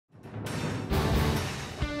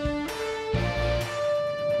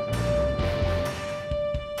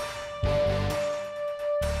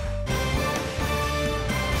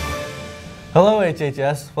Hello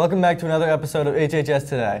HHS, welcome back to another episode of HHS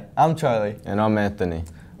Today. I'm Charlie. And I'm Anthony.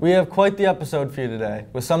 We have quite the episode for you today,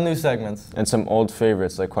 with some new segments. And some old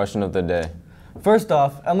favorites like Question of the Day. First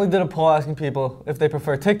off, Emily did a poll asking people if they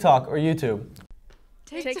prefer TikTok or YouTube.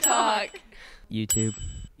 TikTok. YouTube.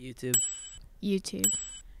 YouTube. YouTube.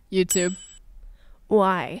 YouTube.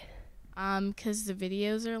 Why? Because the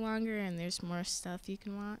videos are longer and there's more stuff you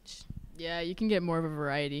can watch. Yeah, you can get more of a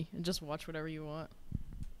variety and just watch whatever you want.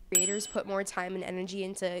 Creators put more time and energy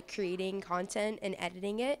into creating content and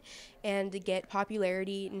editing it, and to get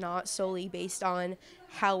popularity not solely based on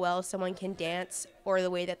how well someone can dance or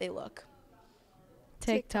the way that they look.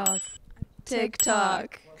 TikTok.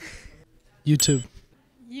 TikTok. YouTube.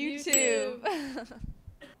 YouTube.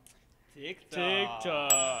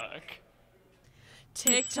 TikTok.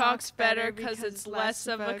 TikTok's better because it's less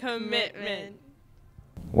of a commitment.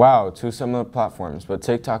 Wow, two similar platforms, but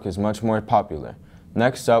TikTok is much more popular.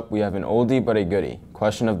 Next up, we have an oldie but a goodie,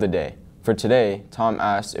 Question of the Day. For today, Tom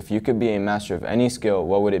asked if you could be a master of any skill,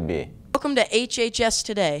 what would it be? Welcome to HHS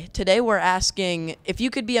Today. Today we're asking, if you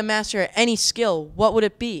could be a master at any skill, what would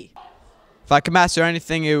it be? If I could master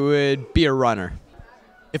anything, it would be a runner.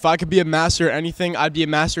 If I could be a master at anything, I'd be a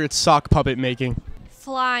master at sock puppet making.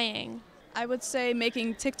 Flying. I would say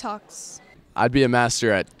making TikToks. I'd be a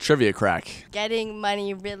master at trivia crack. Getting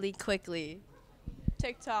money really quickly.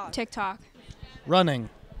 TikTok. TikTok. Running.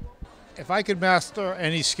 If I could master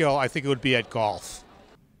any skill, I think it would be at golf.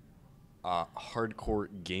 Hardcore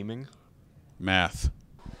gaming. Math.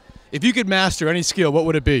 If you could master any skill, what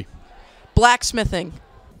would it be? Blacksmithing.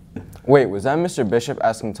 Wait, was that Mr. Bishop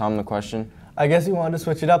asking Tom the question? I guess he wanted to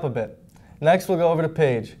switch it up a bit. Next, we'll go over to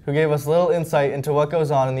Paige, who gave us a little insight into what goes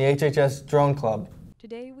on in the HHS Drone Club.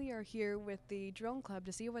 Today we are here with the Drone Club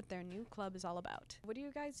to see what their new club is all about. What do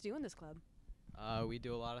you guys do in this club? We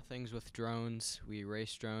do a lot of things with drones. We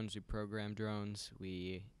race drones, we program drones,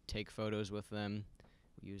 we take photos with them.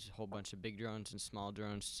 We use a whole bunch of big drones and small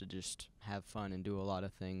drones to just have fun and do a lot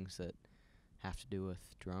of things that have to do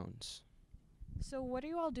with drones. So what are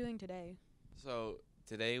you all doing today? So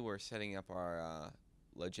today we're setting up our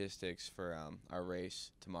logistics for our race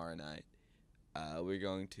tomorrow night. We're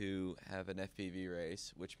going to have an FPV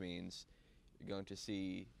race, which means you're going to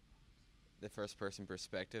see the first person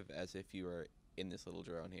perspective as if you were in this little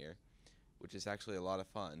drone here, which is actually a lot of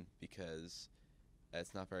fun because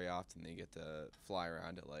it's not very often that you get to fly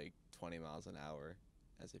around at like 20 miles an hour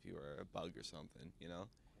as if you were a bug or something, you know?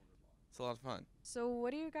 It's a lot of fun. So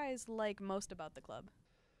what do you guys like most about the club?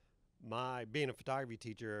 Being a photography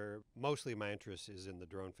teacher, mostly my interest is in the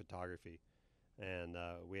drone photography. And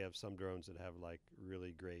we have some drones that have like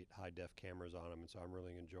really great high-def cameras on them, and so I'm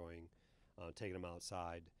really enjoying taking them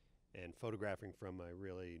outside and photographing from a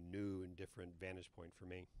really new and different vantage point for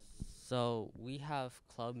me. So we have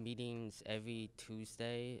club meetings every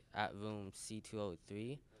Tuesday at room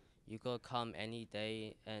C203. You could come any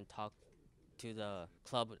day and talk to the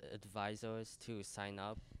club advisors to sign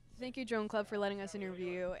up. Thank you, Drone Club, for letting us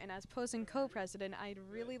interview. And as post and co-president, I'd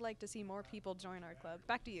really like to see more people join our club.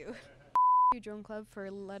 Back to you. Thank you, Drone Club, for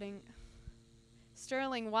letting...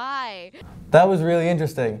 Sterling, why? That was really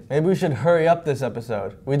interesting. Maybe we should hurry up this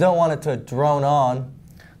episode. We don't want it to drone on.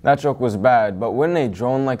 That joke was bad, but wouldn't a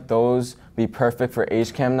drone like those be perfect for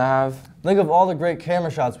HCAM to have? Think of all the great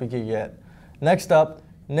camera shots we could get. Next up,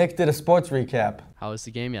 Nick did a sports recap. How was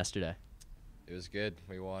the game yesterday? It was good.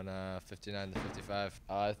 We won 59-55.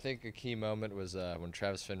 I think a key moment was when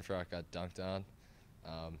Travis Finfrock got dunked on.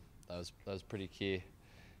 That was pretty key.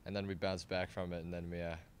 And then we bounced back from it, and then we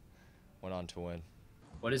went on to win.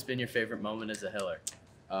 What has been your favorite moment as a Hiller?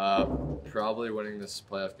 Probably winning this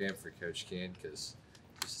playoff game for Coach Keane, because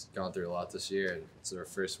he's gone through a lot this year, and it's our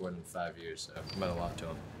first win in 5 years, so it meant a lot to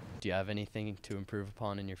him. Do you have anything to improve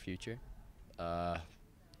upon in your future? I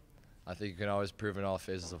think you can always improve in all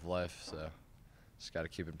phases of life, so just got to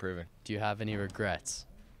keep improving. Do you have any regrets?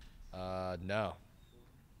 No.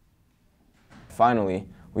 Finally,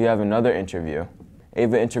 we have another interview.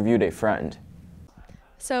 Ava interviewed a friend.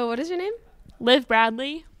 So what is your name? Liv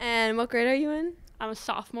Bradley. And what grade are you in? I'm a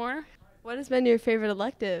sophomore. What has been your favorite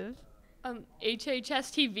elective?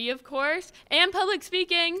 HHS TV, of course, and public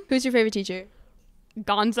speaking. Who's your favorite teacher?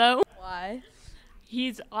 Gonzo. Why?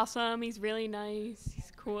 He's awesome. He's really nice.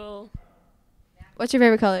 He's cool. What's your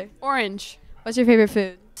favorite color? Orange. What's your favorite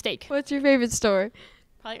food? Steak. What's your favorite store?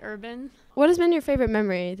 Probably Urban. What has been your favorite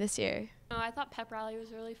memory this year? I thought pep rally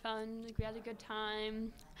was really fun. Like, we had a good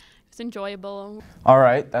time. It was enjoyable. All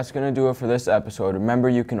right, that's going to do it for this episode. Remember,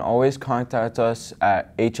 you can always contact us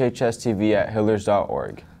at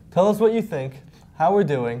hhstv@hillers.org. Tell us what you think, how we're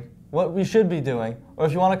doing, what we should be doing, or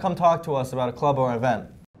if you want to come talk to us about a club or event.